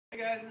Hey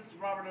guys, this is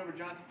Robert over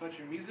Jonathan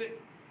Fletcher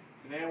Music.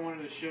 Today I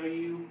wanted to show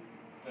you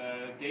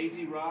the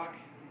Daisy Rock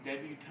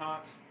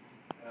Debutante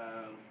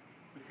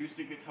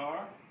acoustic guitar.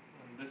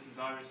 And this is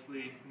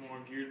obviously more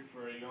geared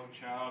for a young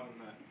child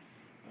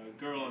and a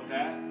girl at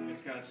that.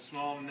 It's got a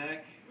small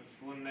neck, a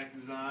slim neck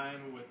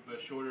design with a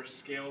shorter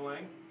scale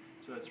length,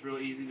 so it's real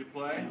easy to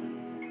play.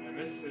 And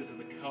this is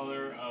the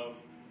color of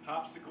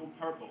Popsicle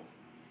Purple.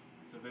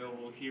 It's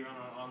available here on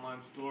our online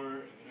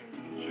store, and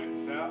you can check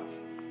us out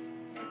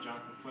at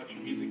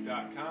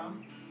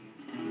JonathanFletcherMusic.com.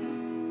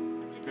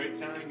 It's a great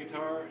sounding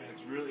guitar, and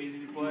it's real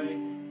easy to play.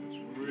 It's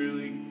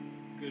really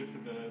good for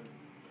the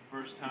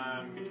first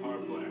time guitar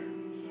player.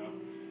 So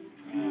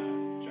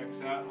check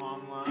us out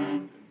online,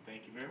 and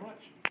thank you very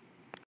much.